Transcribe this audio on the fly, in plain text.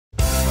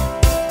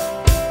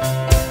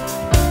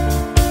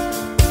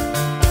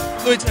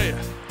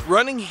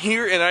running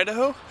here in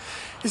Idaho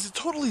is a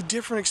totally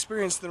different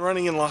experience than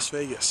running in Las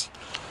Vegas.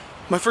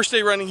 My first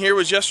day running here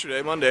was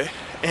yesterday, Monday,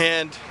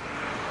 and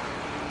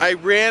I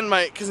ran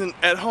because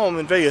at home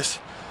in Vegas,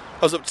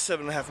 I was up to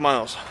 7.5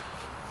 miles.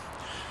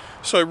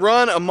 So I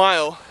run a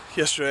mile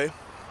yesterday.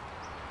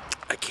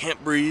 I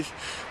can't breathe,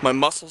 my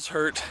muscles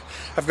hurt,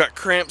 I've got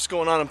cramps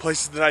going on in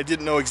places that I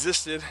didn't know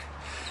existed,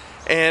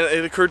 and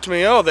it occurred to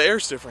me, oh, the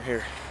air's different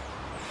here.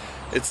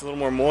 It's a little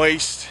more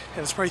moist,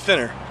 and it's probably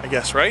thinner, I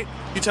guess, right?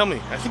 You tell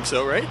me, I think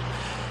so, right?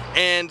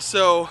 And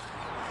so,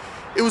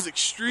 it was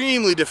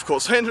extremely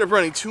difficult, so I ended up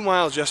running 2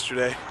 miles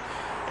yesterday,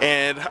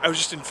 and I was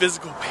just in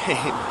physical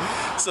pain.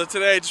 So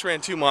today I just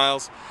ran 2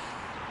 miles,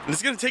 and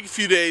it's gonna take a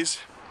few days,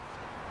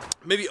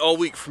 maybe all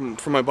week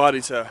for my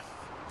body to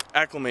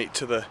acclimate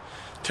to the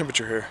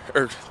temperature here,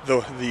 or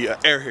the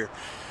air here.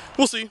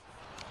 We'll see.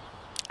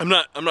 I'm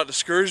not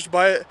discouraged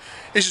by it.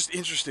 It's just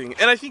interesting,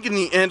 and I think in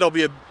the end I'll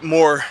be a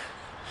more,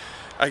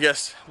 I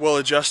guess,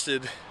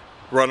 well-adjusted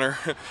runner.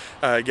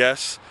 I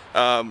guess you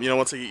know,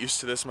 once I get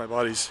used to this, my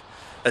body's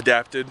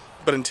adapted.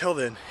 But until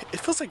then, it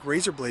feels like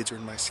razor blades are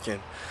in my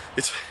skin.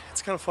 It's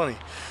kind of funny.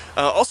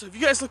 Also, have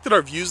you guys looked at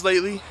our views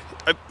lately?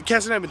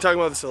 Cassie and I have been talking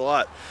about this a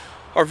lot.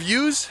 Our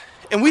views,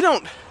 and we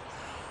don't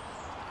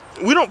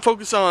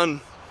focus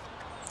on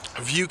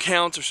view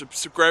counts or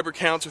subscriber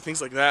counts or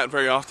things like that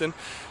very often,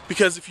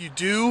 because if you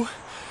do,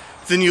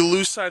 then you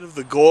lose sight of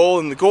the goal,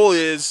 and the goal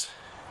is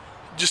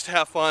just to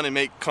have fun and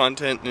make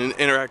content and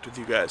interact with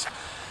you guys.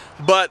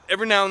 But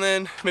every now and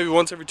then, maybe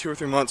once every 2 or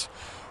 3 months,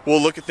 we'll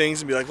look at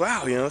things and be like,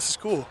 wow, you know, this is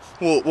cool.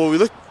 Well,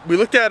 we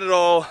looked at it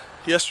all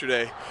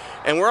yesterday,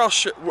 and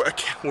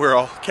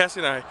Cassie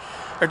and I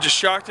are just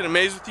shocked and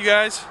amazed with you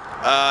guys,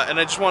 and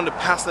I just wanted to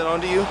pass that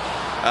on to you.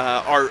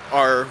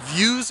 Our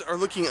views are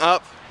looking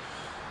up.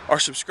 Our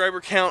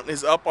subscriber count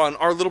is up on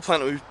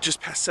OurLittlePlanet. We've just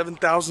passed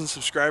 7,000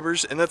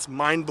 subscribers, and that's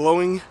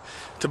mind-blowing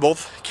to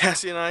both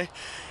Cassie and I.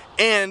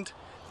 And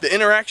the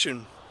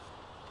interaction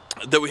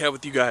that we have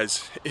with you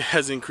guys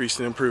has increased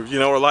and improved. You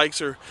know, our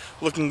likes are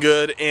looking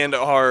good, and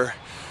our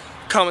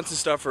comments and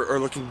stuff are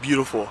looking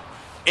beautiful.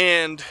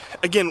 And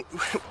again,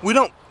 we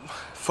don't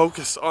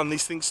focus on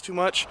these things too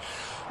much,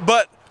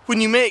 but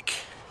when you make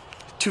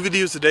 2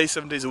 videos a day,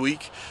 7 days a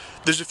week,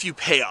 there's a few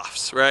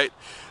payoffs, right?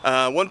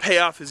 One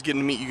payoff is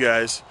getting to meet you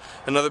guys.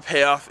 Another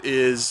payoff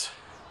is,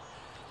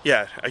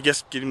 yeah, I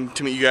guess getting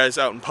to meet you guys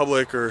out in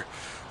public or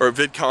at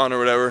VidCon or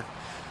whatever.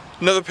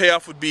 Another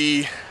payoff would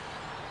be,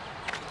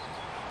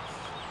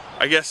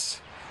 I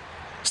guess,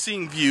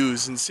 seeing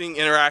views and seeing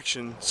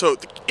interaction. So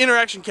the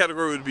interaction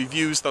category would be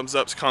views, thumbs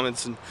ups,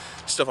 comments, and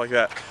stuff like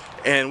that.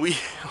 And we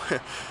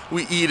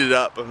eat it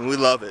up. I mean, we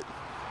love it.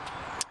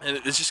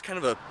 And it's just kind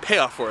of a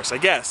payoff for us, I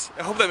guess.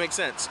 I hope that makes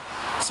sense.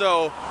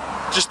 So,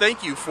 just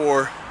thank you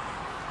for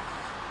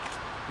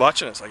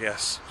watching us, I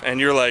guess. And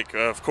you're like,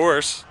 of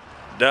course,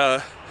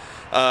 duh.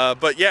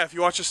 But yeah, if you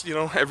watch us, you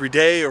know, every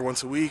day or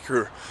once a week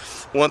or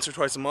once or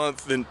twice a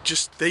month, then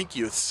just thank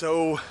you. It's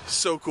so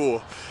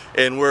cool,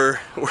 and we're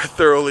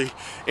thoroughly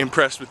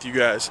impressed with you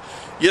guys.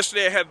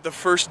 Yesterday I had the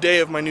first day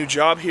of my new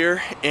job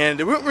here, and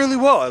it went really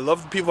well. I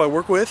love the people I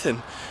work with,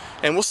 and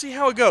we'll see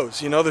how it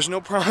goes. You know, there's no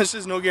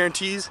promises, no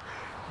guarantees.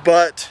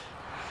 But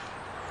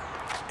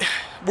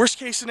worst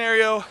case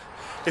scenario,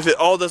 if it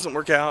all doesn't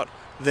work out,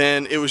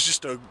 then it was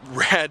just a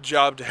rad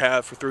job to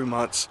have for 3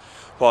 months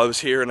while I was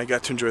here, and I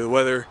got to enjoy the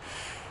weather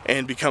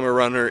and become a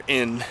runner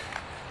in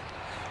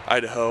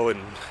Idaho,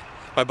 and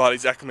my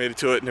body's acclimated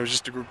to it, and it was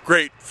just a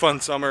great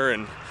fun summer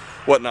and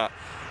whatnot.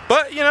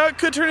 But you know, it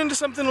could turn into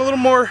something a little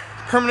more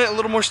permanent, a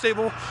little more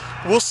stable.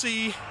 We'll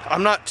see.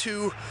 I'm not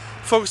too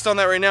focused on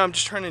that right now. I'm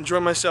just trying to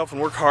enjoy myself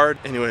and work hard.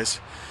 Anyways,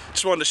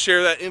 just wanted to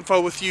share that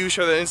info with you,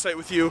 share that insight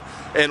with you,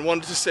 and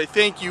wanted to say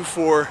thank you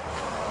for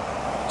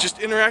just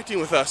interacting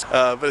with us.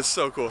 But it's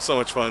so cool, so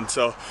much fun.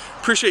 So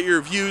appreciate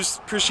your views,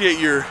 appreciate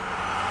your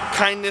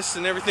kindness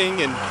and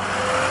everything, and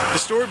the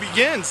story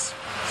begins.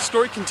 The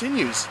story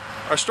continues.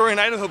 Our story in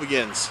Idaho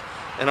begins,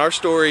 and our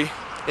story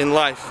in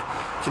life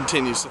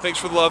continues. So thanks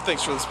for the love,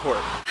 thanks for the support.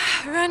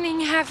 Running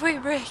halfway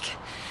break.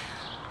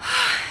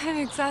 I'm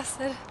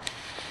exhausted.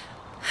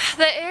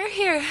 The air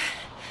here,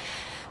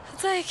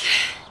 it's like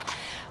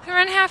I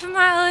run half a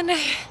mile and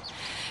I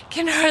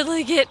can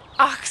hardly get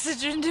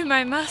oxygen to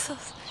my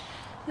muscles.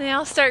 They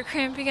all start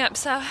cramping up,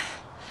 so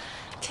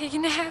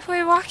taking a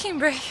halfway walking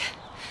break.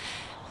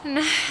 And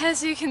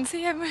as you can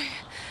see, I'm wearing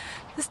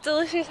this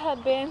delicious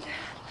headband.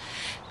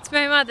 It's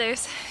my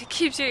mother's. It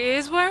keeps your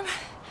ears warm.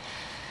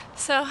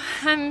 So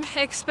I'm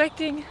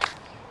expecting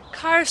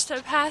cars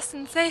to pass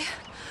and say,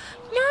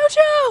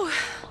 "Mojo,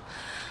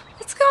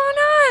 what's going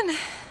on?"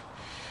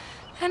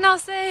 And I'll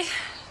say,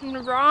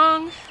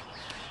 wrong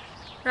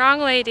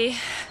lady,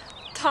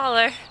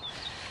 taller.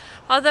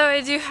 Although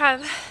I do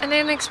have an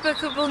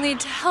inexplicable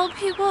need to help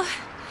people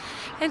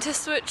and to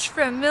switch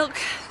from milk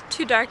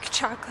to dark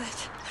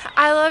chocolate.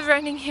 I love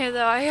running here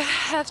though. I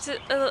have to,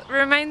 it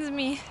reminds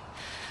me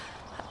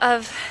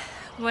of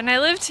when I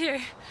lived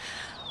here,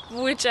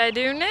 which I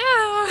do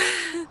now.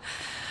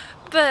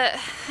 But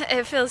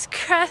it feels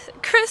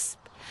crisp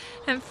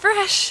and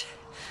fresh.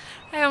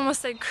 I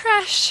almost said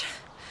crush,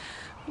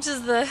 which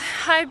is the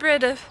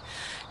hybrid of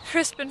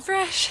crisp and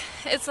fresh.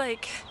 It's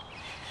like,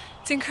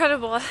 it's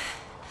incredible.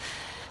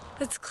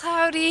 It's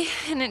cloudy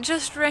and it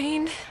just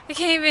rained. I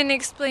can't even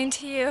explain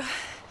to you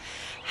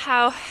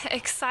how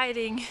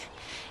exciting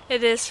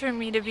it is for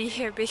me to be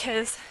here,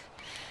 because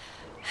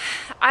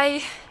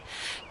I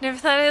never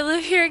thought I'd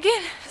live here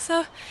again.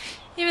 So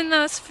even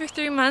though it's for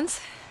 3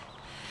 months,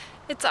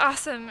 it's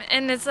awesome.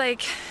 And it's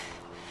like,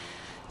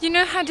 you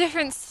know how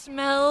different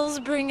smells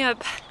bring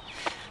up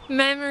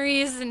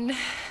memories and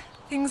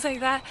things like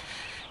that?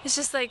 It's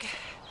just like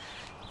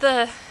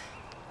the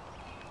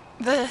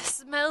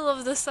smell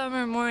of the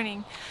summer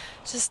morning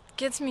just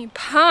gets me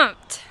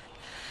pumped.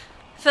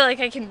 I feel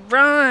like I can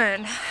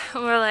run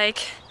or like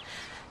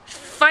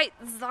fight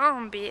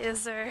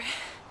zombies or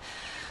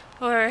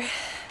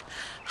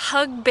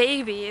hug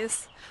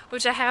babies,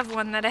 which I have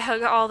one that I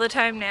hug all the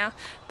time now.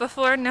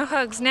 Before, no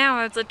hugs. Now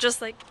I was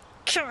just like,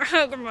 can't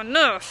hug them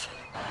enough.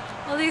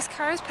 All these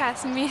cars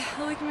passing me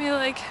look at me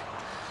like,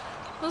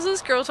 what's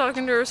this girl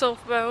talking to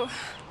herself about?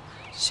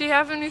 Does she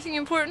have anything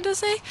important to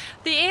say?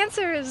 The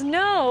answer is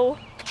no,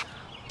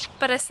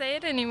 but I say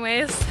it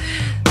anyways.